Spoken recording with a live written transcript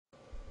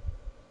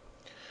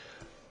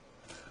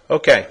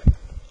Okay,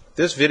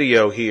 this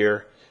video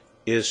here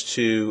is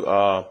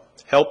to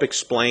help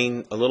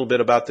explain a little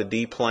bit about the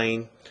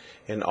D-plane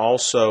and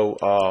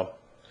also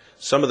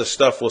some of the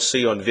stuff we'll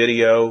see on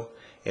video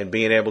and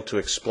being able to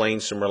explain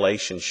some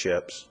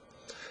relationships.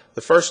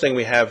 The first thing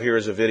we have here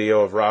is a video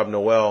of Rob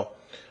Noel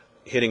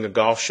hitting a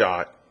golf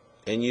shot,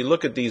 and you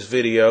look at these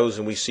videos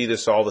and we see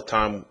this all the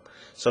time,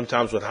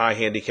 sometimes with high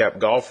handicap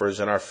golfers,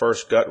 and our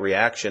first gut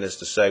reaction is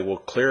to say, well,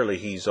 clearly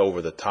he's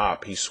over the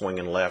top, he's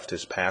swinging left,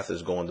 his path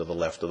is going to the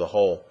left of the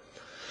hole.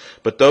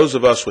 But those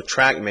of us with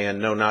TrackMan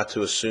know not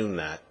to assume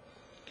that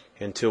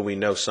until we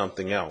know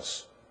something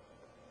else.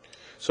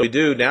 So we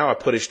do now. I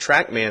put his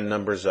TrackMan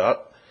numbers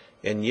up,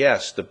 and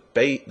yes, the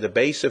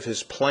base of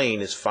his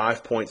plane is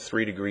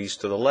 5.3 degrees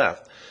to the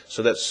left.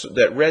 So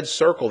that red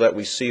circle that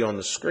we see on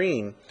the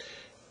screen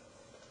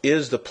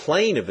is the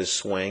plane of his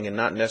swing and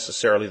not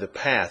necessarily the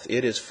path.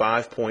 It is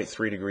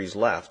 5.3 degrees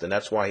left, and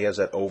that's why he has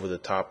that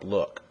over-the-top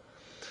look.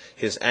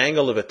 His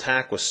angle of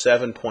attack was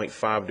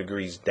 7.5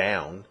 degrees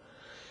down,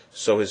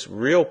 so his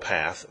real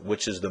path,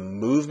 which is the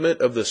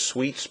movement of the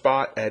sweet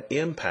spot at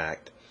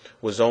impact,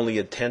 was only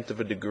 1/10 of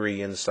a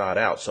degree inside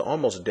out, so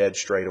almost dead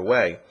straight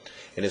away.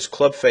 And his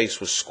club face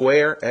was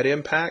square at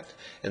impact,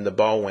 and the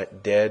ball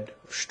went dead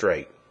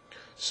straight.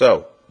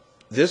 So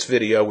this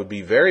video would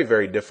be very,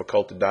 very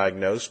difficult to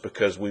diagnose,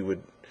 because we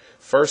would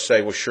first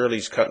say, well, surely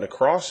he's cutting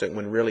across it,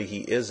 when really he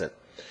isn't.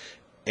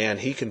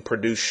 And he can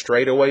produce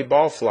straightaway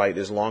ball flight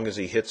as long as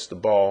he hits the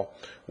ball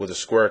with a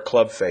square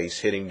club face,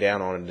 hitting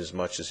down on it as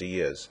much as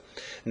he is.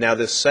 Now,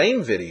 this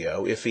same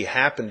video, if he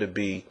happened to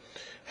be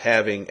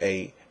having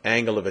an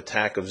angle of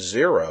attack of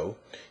 0,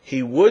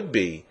 he would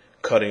be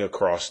cutting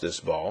across this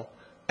ball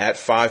at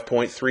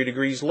 5.3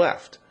 degrees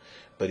left.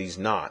 But he's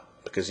not,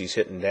 because he's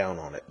hitting down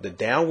on it. The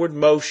downward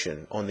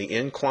motion on the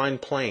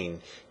inclined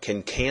plane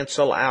can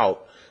cancel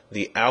out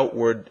the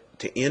outward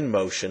to in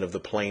motion of the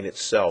plane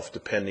itself,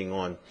 depending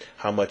on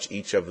how much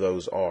each of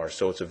those are.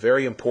 So it's a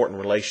very important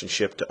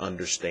relationship to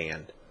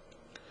understand.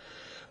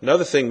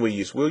 Another thing we'll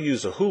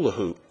use a hula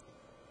hoop,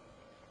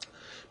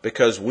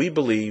 because we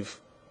believe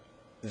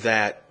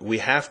that we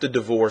have to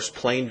divorce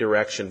plane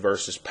direction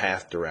versus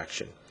path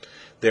direction.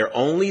 They're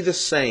only the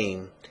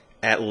same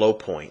at low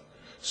point.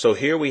 So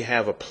here we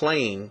have a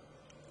plane,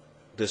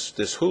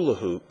 this hula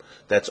hoop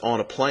that's on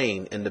a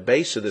plane, and the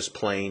base of this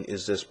plane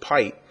is this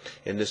pipe,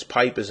 and this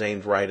pipe is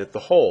aimed right at the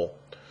hole.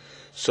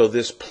 So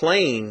this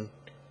plane,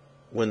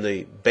 when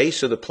the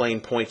base of the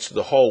plane points to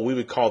the hole, we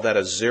would call that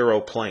a 0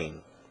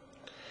 plane.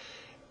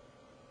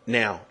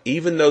 Now,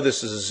 even though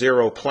this is a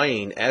 0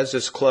 plane, as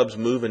this club's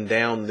moving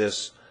down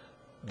this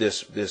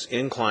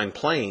inclined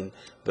plane,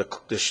 the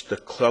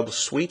club's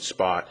sweet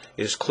spot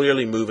is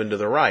clearly moving to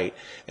the right,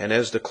 and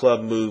as the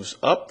club moves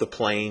up the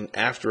plane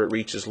after it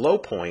reaches low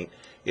point,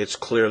 it's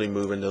clearly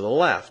moving to the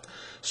left.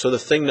 So the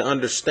thing to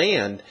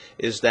understand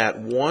is that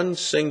one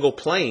single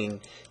plane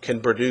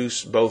can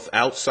produce both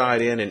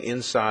outside in and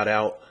inside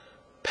out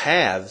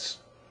paths,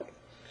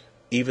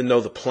 even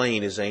though the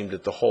plane is aimed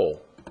at the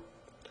hole.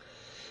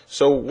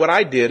 So what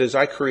I did is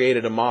I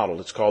created a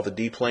model. It's called the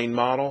D-plane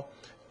model,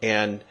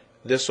 and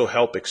this will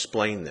help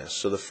explain this.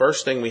 So the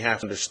first thing we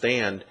have to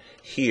understand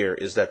here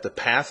is that the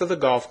path of the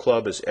golf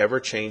club is ever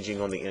changing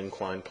on the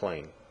inclined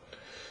plane.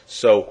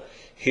 So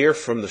here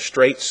from the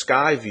straight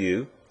sky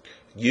view,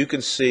 you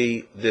can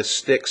see this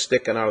stick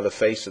sticking out of the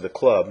face of the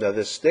club. Now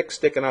this stick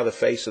sticking out of the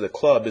face of the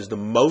club is the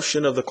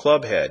motion of the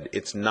club head.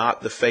 It's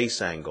not the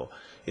face angle.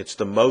 It's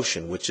the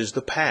motion, which is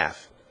the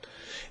path.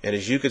 And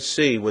as you can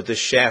see, with this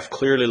shaft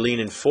clearly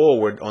leaning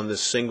forward on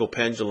this single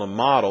pendulum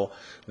model,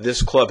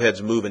 this club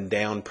head's moving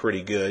down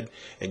pretty good,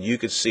 and you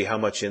can see how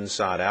much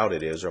inside out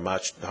it is, or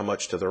how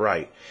much to the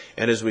right.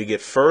 And as we get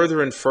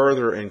further and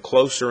further and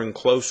closer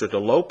to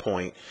low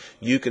point,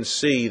 you can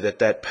see that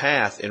that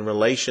path in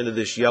relation to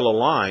this yellow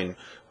line,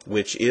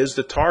 which is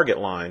the target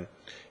line,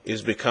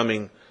 is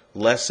becoming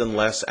less and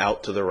less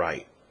out to the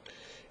right.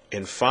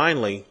 And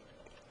finally,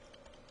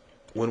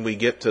 when we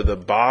get to the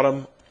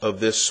bottom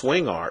of this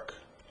swing arc,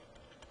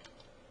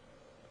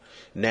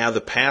 now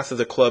the path of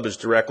the club is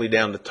directly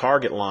down the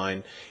target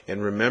line,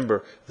 and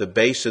remember, the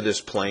base of this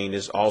plane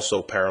is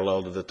also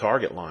parallel to the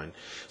target line.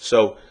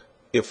 So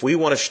if we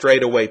want a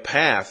straightaway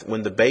path,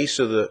 when the base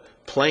of the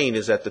plane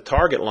is at the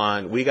target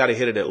line, we got to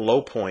hit it at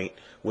low point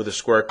with a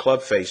square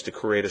club face to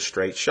create a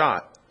straight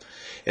shot.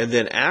 And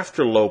then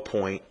after low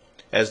point,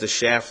 as the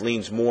shaft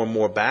leans more and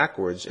more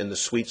backwards and the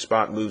sweet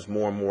spot moves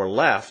more and more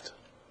left,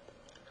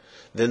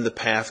 then the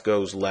path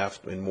goes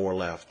left and more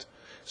left.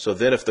 So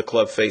then if the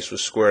club face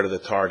was square to the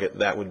target,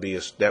 that would be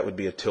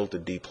a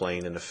tilted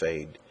D-plane and a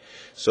fade.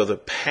 So the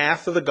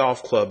path of the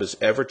golf club is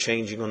ever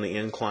changing on the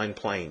inclined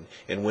plane.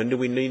 And when do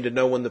we need to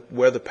know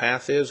where the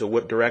path is or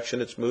what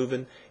direction it's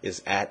moving?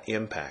 Is at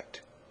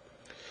impact.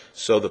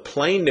 So the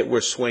plane that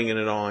we're swinging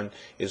it on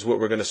is what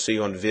we're going to see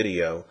on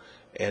video,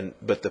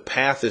 but the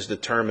path is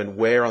determined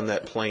where on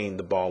that plane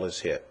the ball is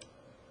hit.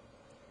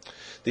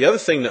 The other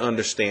thing to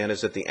understand is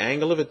that the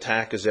angle of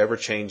attack is ever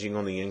changing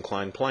on the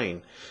inclined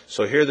plane.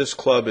 So here this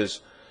club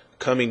is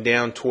coming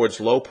down towards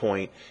low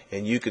point,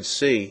 and you could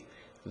see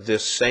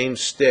this same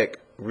stick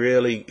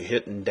really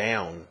hitting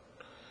down,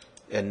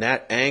 and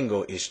that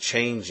angle is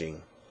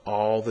changing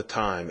all the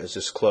time as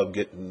this club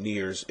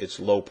nears its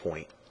low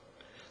point.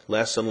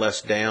 Less and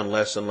less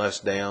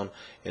down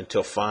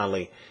until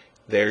finally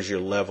there's your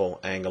level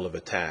angle of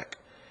attack.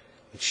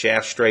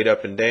 Shaft straight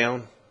up and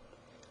down,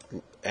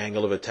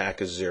 angle of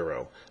attack is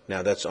 0.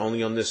 Now that's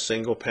only on this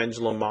single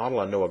pendulum model.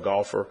 I know a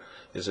golfer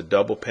is a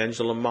double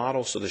pendulum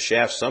model, so the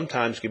shaft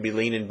sometimes can be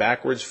leaning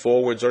backwards,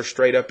 forwards, or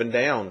straight up and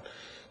down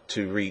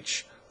to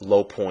reach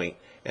low point,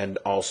 and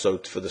also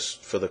for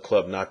the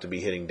club not to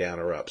be hitting down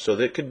or up. So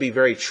that could be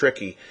very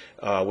tricky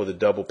with a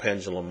double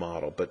pendulum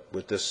model, but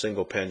with this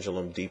single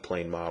pendulum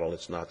D-plane model,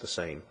 it's not the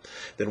same.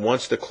 Then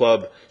once the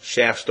club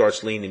shaft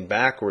starts leaning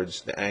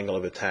backwards, the angle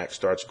of attack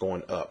starts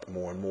going up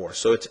more and more.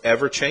 So it's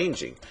ever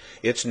changing.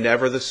 It's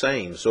never the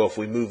same. So if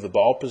we move the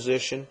ball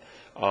position,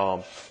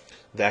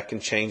 that can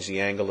change the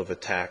angle of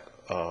attack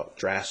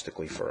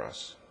drastically for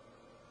us.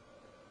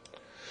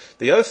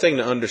 The other thing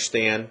to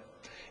understand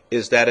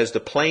is that as the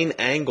plane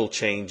angle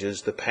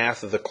changes, the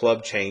path of the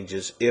club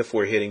changes if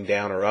we're hitting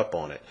down or up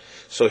on it.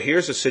 So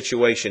here's a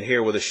situation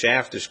here where the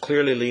shaft is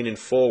clearly leaning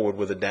forward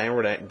with a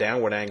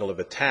downward angle of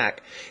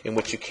attack, and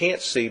what you can't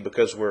see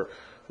because we're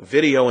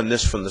videoing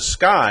this from the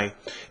sky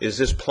is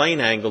this plane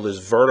angle is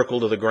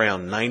vertical to the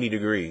ground, 90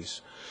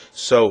 degrees.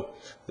 So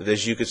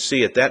as you can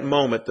see at that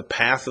moment, the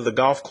path of the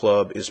golf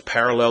club is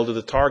parallel to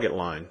the target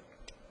line.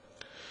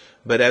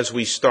 But as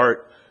we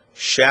start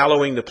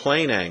shallowing the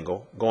plane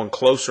angle, going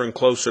closer and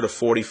closer to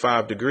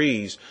 45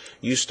 degrees,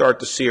 you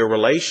start to see a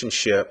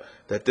relationship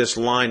that this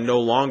line no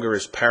longer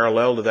is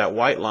parallel to that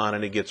white line,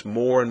 and it gets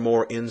more and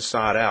more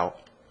inside out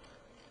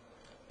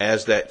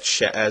as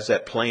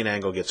that plane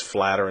angle gets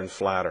flatter and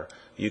flatter.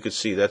 You can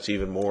see that's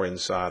even more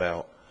inside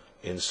out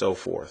and so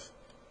forth.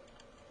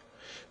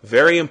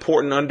 Very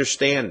important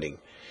understanding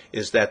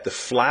is that the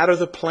flatter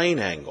the plane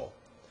angle,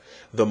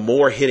 the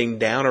more hitting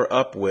down or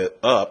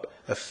up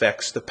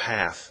affects the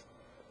path.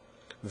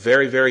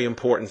 Very, very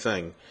important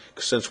thing.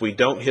 Since we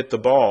don't hit the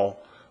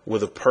ball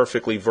with a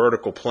perfectly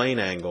vertical plane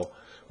angle,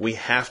 we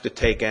have to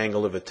take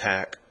angle of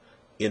attack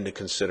into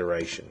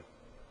consideration.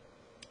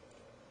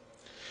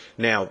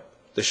 Now,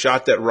 the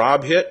shot that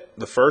Rob hit,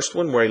 the first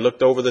one where he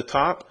looked over the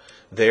top,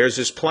 there's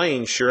his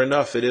plane. Sure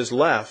enough, it is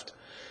left.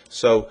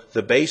 So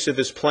the base of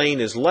his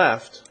plane is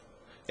left,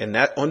 and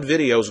that on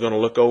video is going to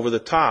look over the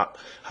top.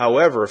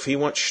 However, if he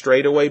wants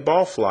straightaway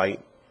ball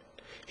flight,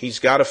 he's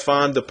got to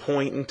find the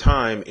point in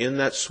time in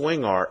that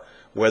swing arc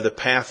where the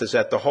path is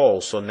at the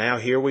hole. So now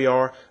here we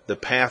are. The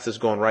path is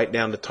going right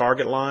down the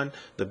target line.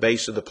 The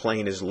base of the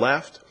plane is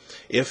left.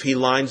 If he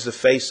lines the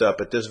face up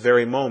at this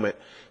very moment,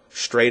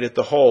 straight at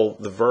the hole,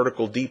 the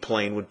vertical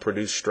D-plane would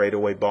produce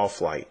straightaway ball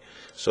flight.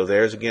 So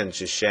there's again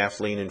just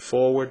shaft leaning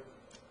forward,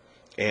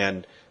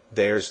 and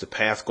there's the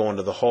path going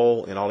to the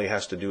hole, and all he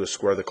has to do is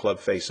square the club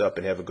face up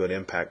and have a good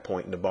impact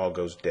point, and the ball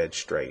goes dead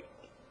straight.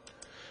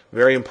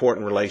 Very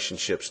important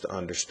relationships to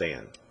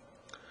understand.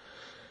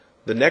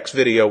 The next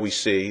video we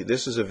see,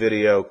 this is a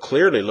video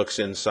clearly looks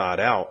inside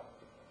out,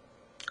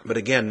 but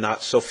again,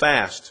 not so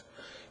fast.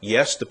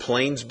 Yes, the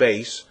plane's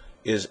base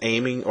is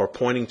aiming or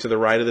pointing to the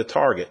right of the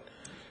target.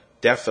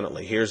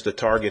 Definitely. Here's the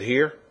target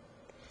here,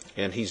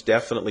 and he's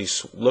definitely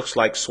looks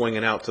like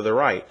swinging out to the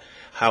right.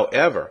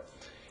 However,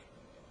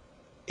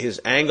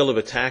 his angle of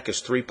attack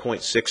is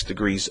 3.6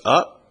 degrees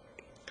up.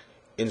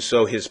 And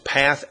so his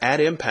path at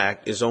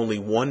impact is only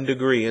 1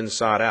 degree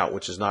inside out,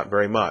 which is not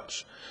very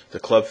much. The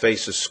club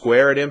face is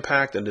square at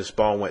impact, and this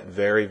ball went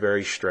very,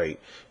 very straight.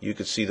 You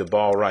can see the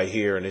ball right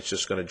here, and it's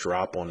just going to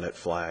drop on that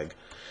flag.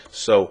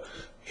 So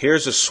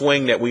here's a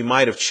swing that we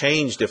might have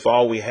changed if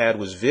all we had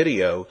was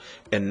video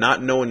and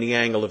not knowing the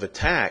angle of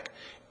attack,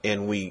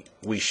 and we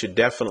should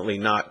definitely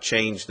not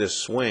change this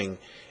swing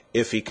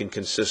if he can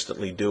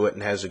consistently do it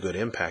and has a good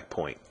impact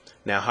point.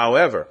 Now,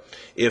 however,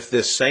 if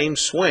this same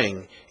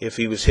swing, if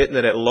he was hitting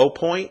it at low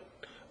point,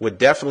 would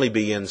definitely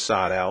be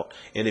inside out,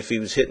 and if he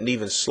was hitting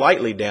even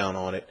slightly down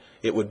on it,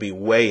 it would be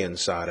way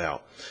inside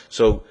out.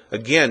 So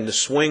again, the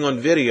swing on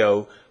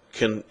video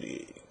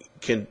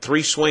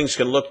three swings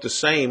can look the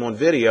same on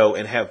video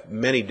and have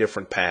many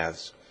different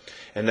paths,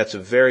 and that's a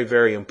very,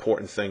 very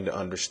important thing to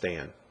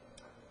understand.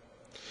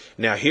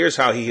 Now here's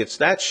how he hits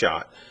that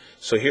shot.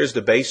 So here's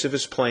the base of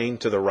his plane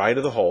to the right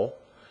of the hole,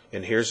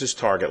 and here's his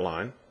target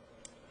line.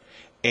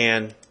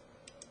 And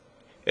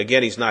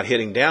again, he's not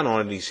hitting down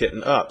on it, he's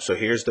hitting up. So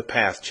here's the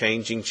path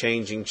changing,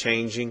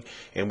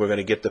 and we're going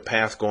to get the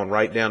path going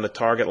right down the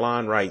target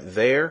line right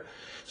there.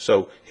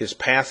 So his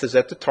path is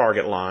at the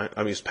target line.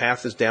 His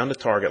path is down the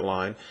target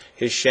line.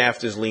 His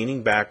shaft is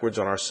leaning backwards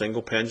on our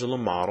single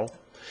pendulum model.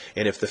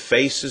 And if the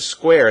face is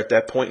square at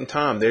that point in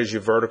time, there's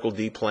your vertical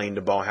D-plane.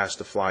 The ball has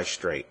to fly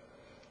straight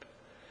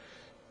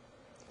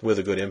with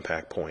a good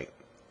impact point.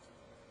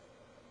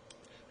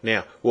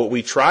 Now, what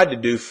we tried to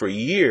do for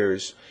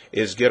years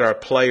is get our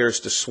players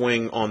to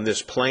swing on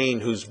this plane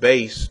whose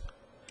base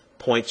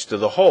points to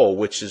the hole,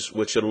 which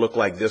it'll look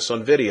like this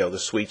on video. The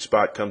sweet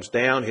spot comes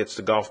down, hits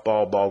the golf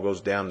ball, ball goes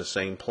down the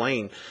same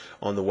plane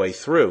on the way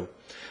through.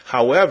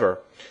 However,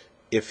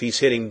 if he's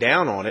hitting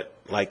down on it,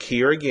 like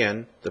here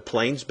again, the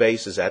plane's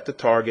base is at the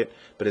target,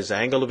 but his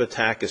angle of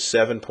attack is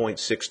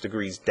 7.6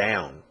 degrees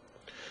down.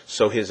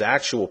 So his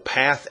actual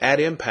path at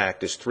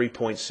impact is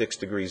 3.6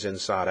 degrees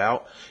inside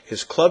out.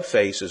 His club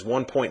face is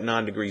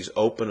 1.9 degrees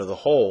open of the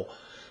hole,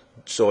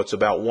 so it's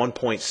about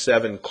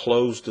 1.7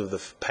 closed of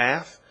the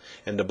path,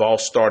 and the ball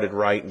started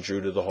right and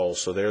drew to the hole.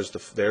 So there's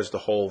the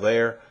hole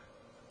there,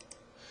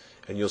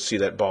 and you'll see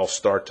that ball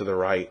start to the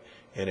right,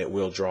 and it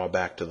will draw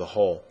back to the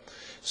hole.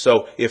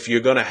 So if you're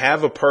going to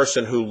have a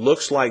person who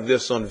looks like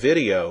this on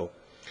video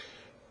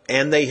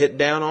and they hit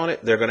down on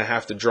it, they're going to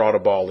have to draw the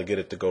ball to get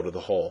it to go to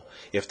the hole.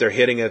 If they're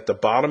hitting it at the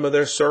bottom of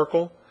their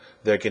circle,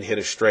 they can hit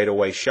a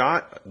straightaway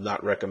shot,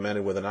 not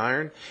recommended with an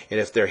iron. And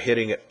if they're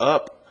hitting it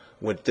up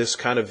with this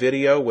kind of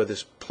video where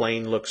this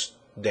plane looks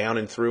down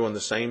and through on the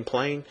same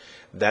plane,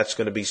 that's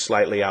going to be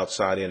slightly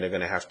outside in. They're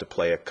going to have to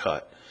play a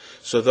cut.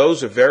 So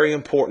those are very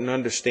important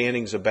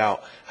understandings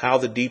about how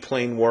the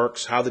D-plane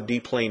works, how the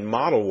D-plane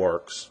model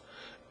works,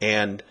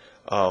 and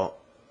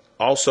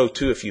also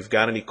too, if you've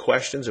got any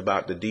questions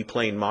about the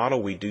D-plane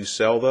model, we do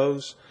sell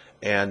those,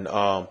 and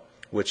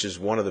which is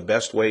one of the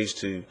best ways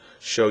to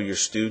show your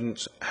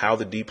students how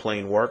the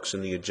D-plane works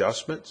and the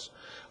adjustments.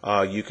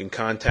 You can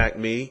contact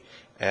me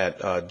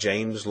at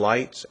James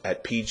Leitz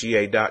at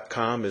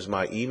pga.com is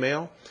my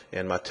email,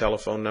 and my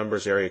telephone number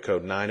is area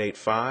code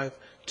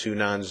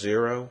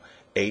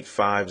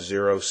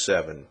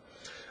 985-290-8507.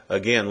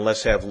 Again,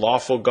 let's have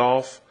lawful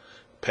golf,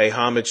 pay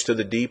homage to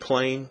the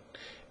D-plane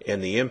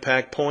and the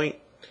impact point,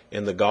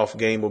 and the golf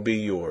game will be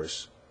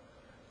yours.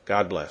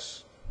 God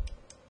bless.